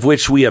likes of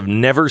which we have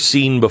never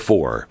seen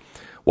before.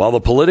 While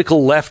the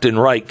political left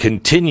and right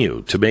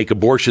continue to make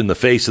abortion the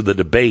face of the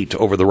debate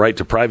over the right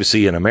to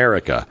privacy in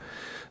America,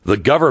 the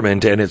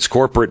government and its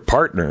corporate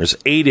partners,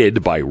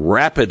 aided by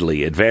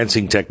rapidly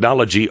advancing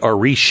technology, are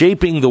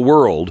reshaping the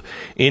world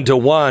into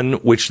one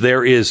which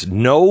there is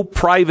no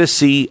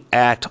privacy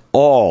at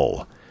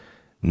all.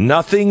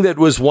 Nothing that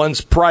was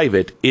once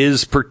private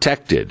is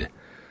protected.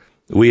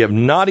 We have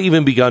not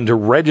even begun to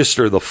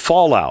register the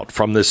fallout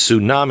from this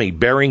tsunami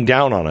bearing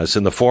down on us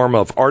in the form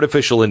of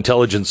artificial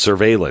intelligence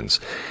surveillance.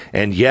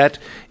 And yet,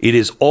 it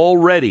is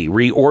already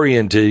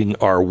reorienting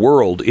our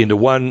world into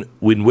one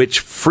in which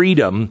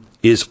freedom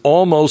is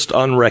almost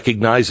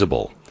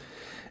unrecognizable.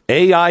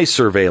 AI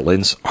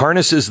surveillance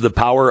harnesses the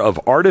power of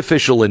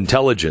artificial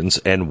intelligence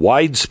and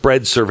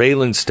widespread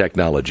surveillance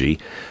technology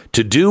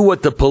to do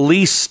what the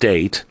police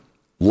state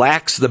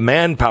lacks the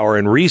manpower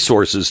and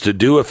resources to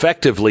do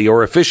effectively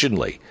or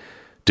efficiently,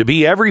 to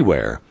be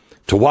everywhere,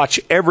 to watch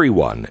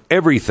everyone,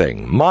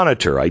 everything,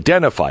 monitor,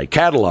 identify,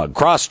 catalog,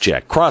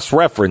 cross-check,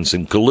 cross-reference,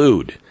 and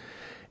collude.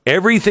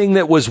 Everything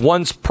that was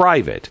once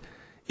private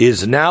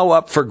is now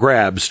up for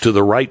grabs to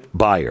the right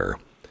buyer.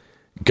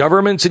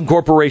 Governments and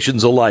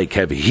corporations alike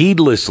have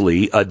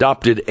heedlessly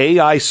adopted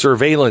AI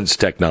surveillance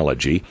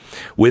technology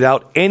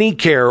without any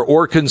care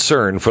or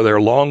concern for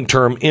their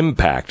long-term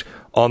impact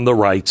on the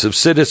rights of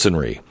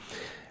citizenry.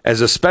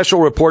 As a special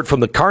report from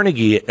the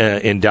Carnegie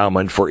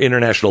Endowment for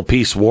International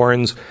Peace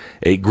warns,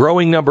 a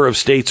growing number of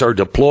states are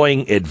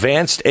deploying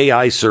advanced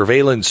AI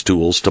surveillance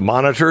tools to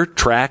monitor,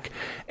 track,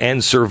 and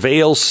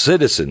surveil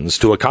citizens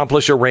to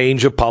accomplish a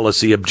range of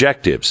policy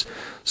objectives,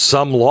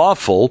 some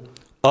lawful,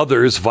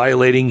 others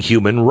violating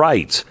human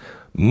rights.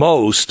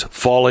 Most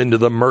fall into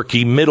the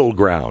murky middle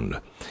ground.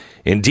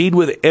 Indeed,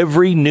 with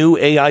every new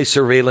AI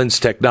surveillance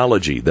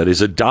technology that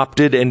is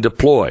adopted and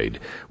deployed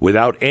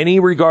without any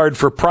regard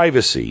for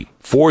privacy,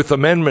 Fourth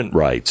Amendment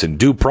rights, and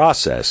due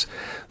process,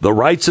 the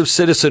rights of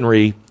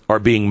citizenry are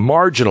being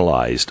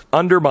marginalized,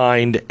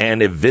 undermined,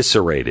 and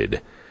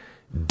eviscerated.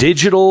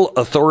 Digital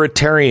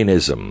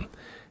authoritarianism,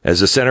 as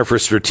the Center for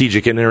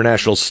Strategic and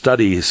International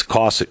Studies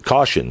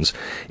cautions,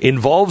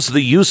 involves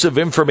the use of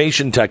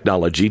information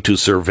technology to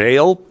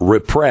surveil,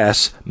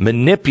 repress,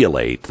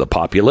 manipulate the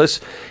populace,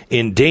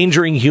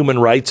 endangering human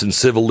rights and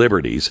civil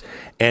liberties,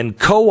 and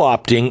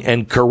co-opting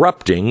and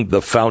corrupting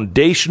the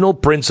foundational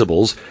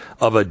principles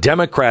of a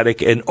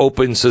democratic and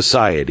open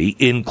society,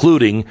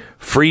 including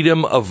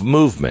freedom of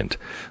movement,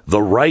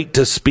 the right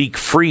to speak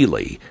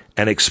freely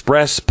and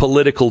express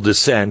political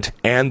dissent,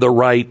 and the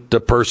right to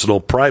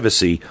personal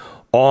privacy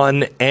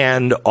on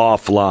and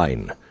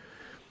offline.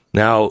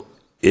 Now,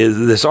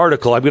 this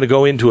article, I'm going to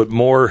go into it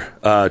more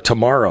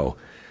tomorrow,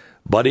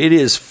 but it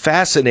is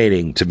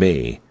fascinating to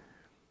me.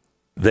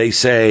 They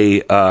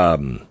say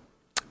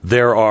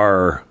there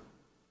are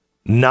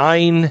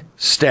 9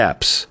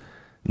 steps,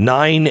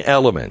 9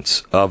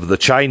 elements of the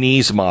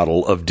Chinese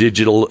model of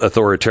digital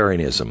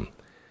authoritarianism.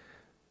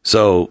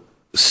 So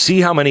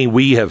see how many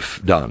we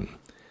have done.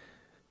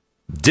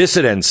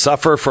 Dissidents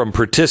suffer from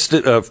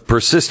persistent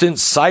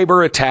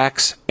cyber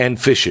attacks and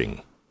phishing.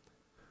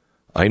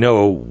 I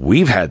know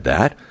we've had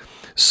that.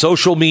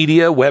 Social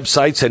media,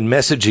 websites, and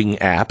messaging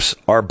apps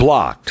are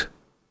blocked.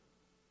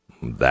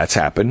 That's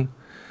happened.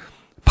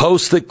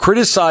 Posts that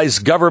criticize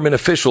government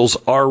officials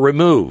are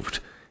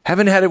removed.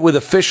 Haven't had it with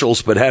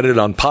officials, but had it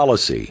on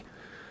policy.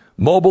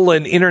 Mobile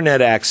and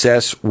internet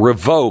access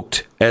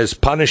revoked as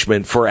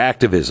punishment for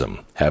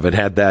activism. Haven't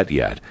had that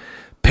yet.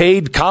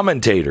 Paid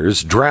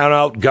commentators drown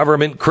out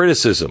government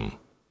criticism.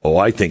 Oh,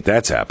 I think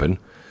that's happened.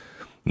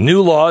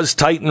 New laws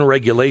tighten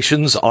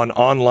regulations on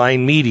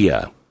online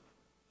media.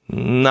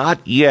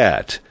 Not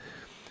yet.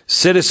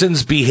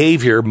 Citizens'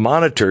 behavior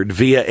monitored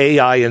via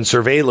AI and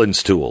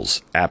surveillance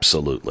tools.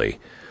 Absolutely.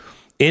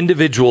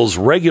 Individuals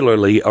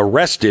regularly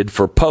arrested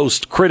for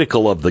posts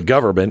critical of the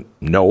government.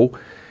 No.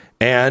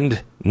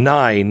 And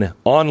 9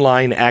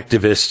 online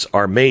activists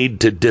are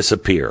made to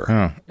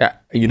disappear.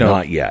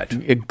 Not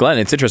yet. Glenn,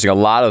 it's interesting. A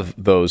lot of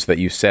those that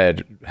you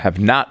said have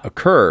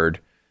occurred,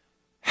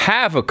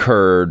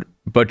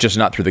 but just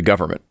not through the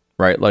government,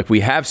 right? Like we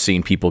have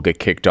seen people get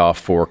kicked off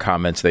for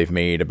comments they've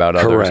made about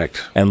others.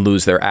 Correct. And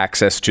lose their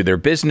access to their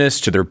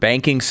business, to their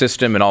banking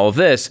system and all of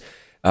this.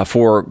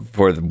 For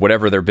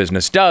whatever their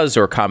business does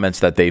or comments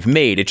that they've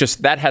made.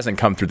 That hasn't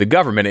come through the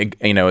government.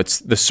 It's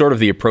the sort of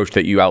the approach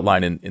that you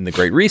outline in the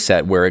Great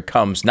Reset, where it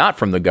comes not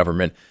from the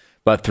government,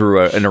 but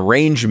through an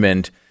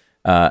arrangement,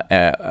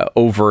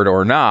 overt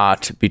or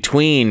not,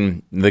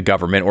 between the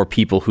government or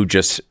people who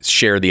just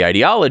share the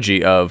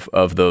ideology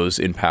of those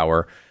in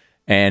power,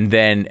 and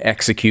then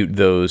execute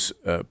those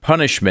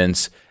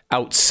punishments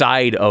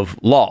outside of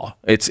law.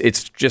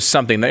 It's just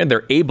something that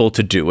they're able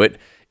to do it.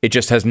 It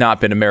just has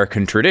not been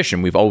American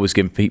tradition. We've always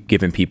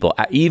given people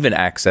even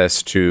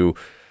access to,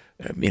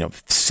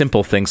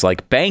 simple things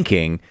like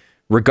banking,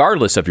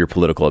 regardless of your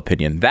political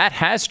opinion. That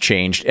has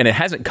changed, and it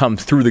hasn't come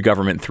through the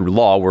government through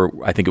law, where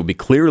I think it would be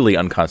clearly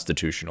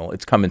unconstitutional.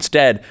 It's come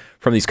instead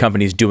from these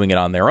companies doing it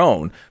on their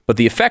own. But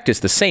the effect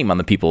is the same on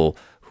the people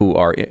who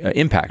are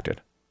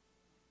impacted.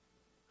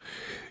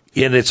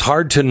 And it's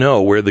hard to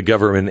know where the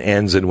government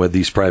ends and where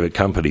these private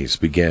companies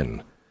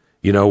begin.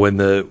 When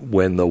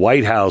the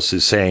White House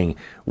is saying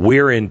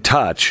we're in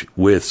touch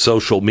with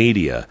social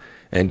media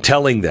and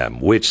telling them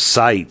which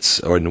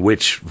sites or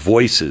which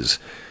voices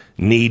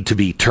need to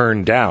be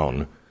turned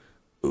down,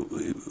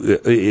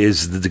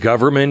 is the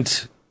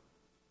government,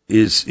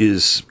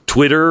 is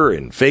Twitter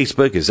and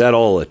Facebook, is that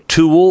all a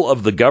tool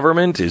of the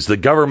government? Is the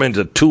government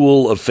a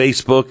tool of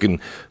Facebook and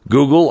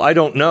Google? I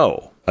don't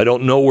know. I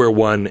don't know where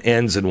one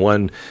ends and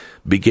one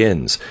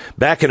begins.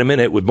 Back in a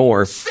minute with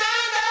more.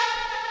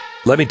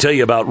 Let me tell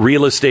you about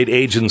Real Estate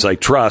Agents I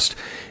Trust.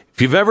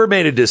 If you've ever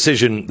made a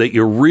decision that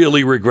you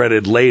really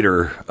regretted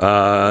later,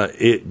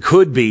 it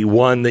could be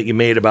one that you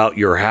made about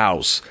your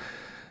house.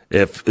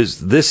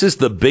 This is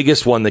the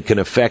biggest one that can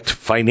affect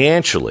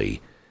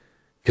financially,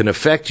 can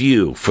affect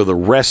you for the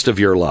rest of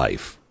your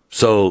life.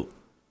 So,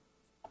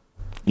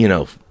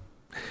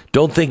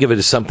 don't think of it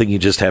as something you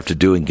just have to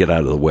do and get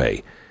out of the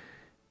way.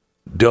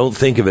 Don't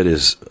think of it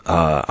as,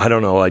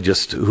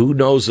 who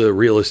knows a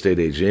real estate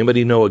agent?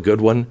 Anybody know a good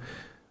one?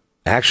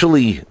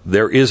 Actually,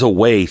 there is a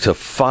way to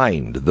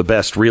find the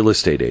best real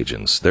estate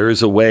agents. There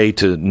is a way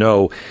to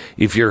know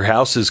if your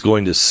house is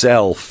going to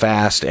sell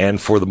fast and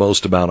for the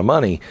most amount of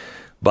money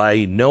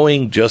by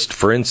knowing, just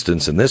for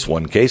instance, in this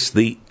one case,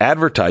 the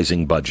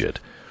advertising budget.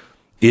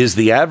 Is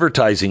the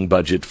advertising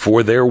budget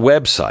for their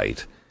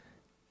website,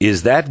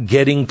 is that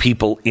getting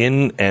people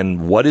in,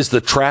 and what is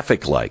the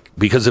traffic like?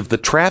 Because if the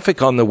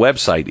traffic on the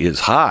website is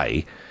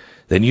high,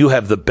 then you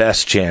have the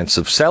best chance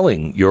of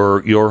selling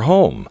your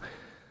home.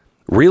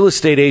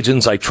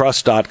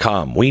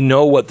 RealestateAgentsITrust.com. We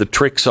know what the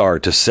tricks are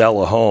to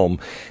sell a home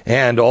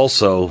and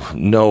also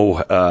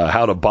know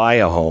how to buy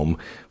a home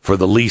for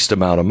the least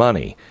amount of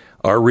money.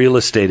 Our real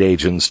estate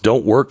agents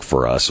don't work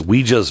for us.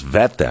 We just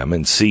vet them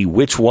and see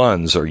which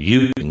ones are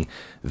using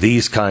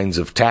these kinds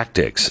of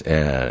tactics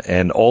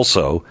and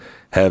also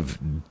have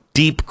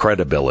deep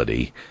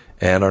credibility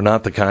and are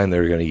not the kind that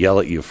are going to yell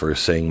at you for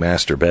saying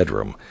master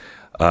bedroom.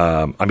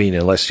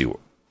 Unless you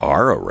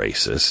are a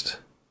racist.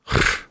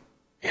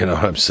 You know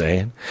what I'm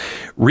saying?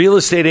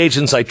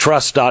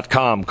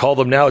 RealestateAgentsITrust.com. Call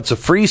them now. It's a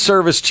free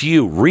service to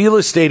you.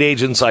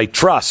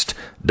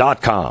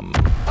 RealestateAgentsITrust.com.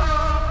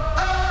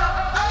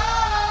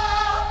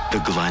 The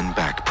Glenn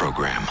Beck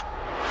Program.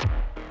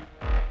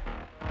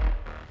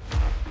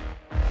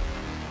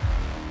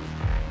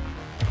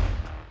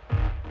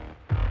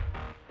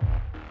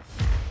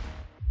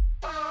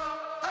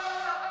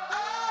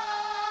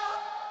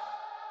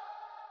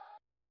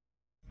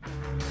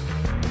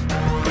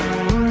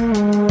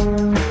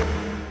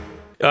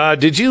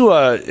 Have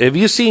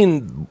you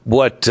seen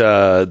what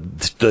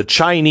the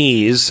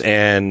Chinese,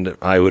 and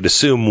I would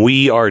assume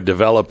we are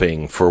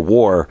developing for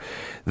war,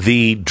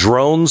 the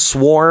drone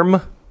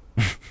swarm?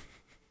 Have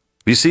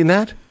you seen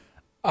that?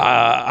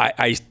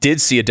 I did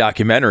see a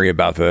documentary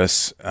about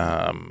this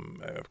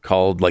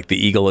called like The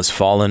Eagle Has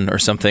Fallen or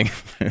something,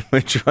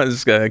 which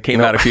was came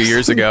out a few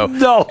years ago.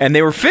 No. And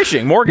they were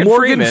fishing. Morgan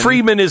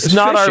Freeman is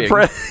not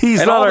fishing.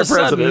 He's and not our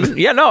president. Sudden,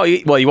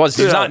 he was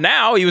not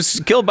now. He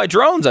was killed by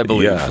drones, I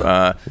believe.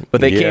 Yeah.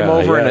 But they came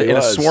over in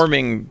a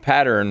swarming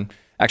pattern.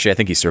 Actually, I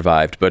think he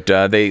survived, but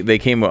they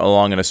came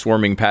along in a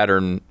swarming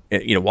pattern,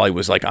 while he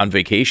was like on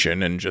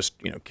vacation and just,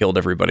 killed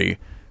everybody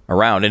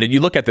around. And you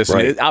look at this,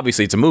 Right. I mean,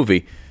 obviously it's a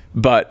movie,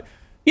 but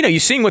you're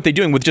seeing what they're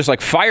doing with just like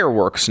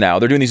fireworks now.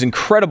 They're doing these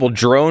incredible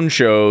drone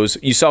shows.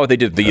 You saw what they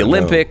did at the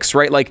Olympics,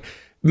 right? Like,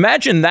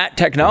 imagine that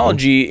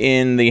technology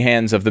in the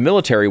hands of the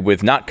military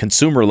with not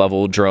consumer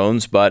level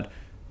drones, but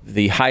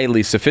the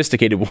highly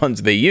sophisticated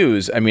ones they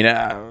use. I mean,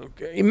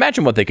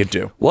 imagine what they could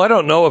do. Well, I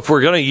don't know if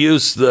we're going to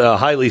use the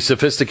highly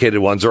sophisticated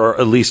ones, or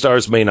at least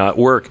ours may not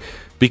work,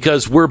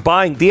 because the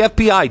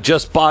FBI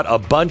just bought a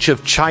bunch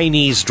of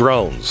Chinese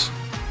drones.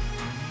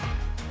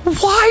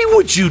 Why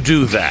would you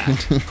do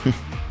that?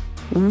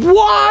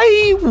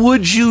 Why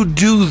would you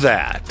do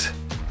that?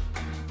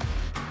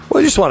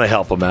 Well, I just want to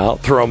help them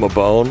out, throw them a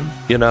bone,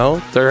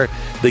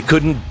 They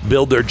couldn't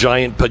build their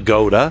giant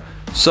pagoda,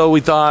 so we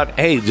thought,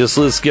 hey,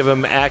 let's give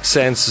them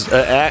access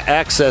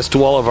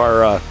to all of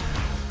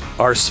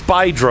our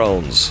spy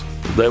drones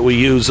that we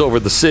use over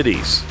the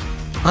cities.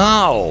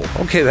 Oh,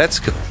 okay, that's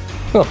good.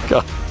 Oh,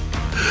 God.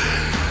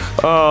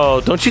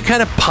 Oh, don't you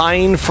kind of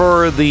pine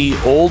for the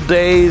old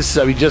days?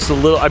 I mean, just a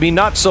little. I mean,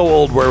 not so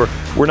old where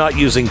we're not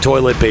using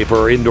toilet paper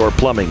or indoor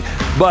plumbing,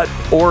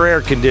 or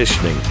air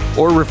conditioning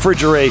or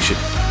refrigeration.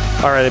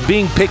 All right, I'm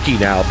being picky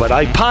now, but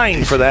I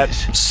pine for that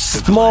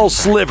small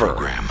sliver.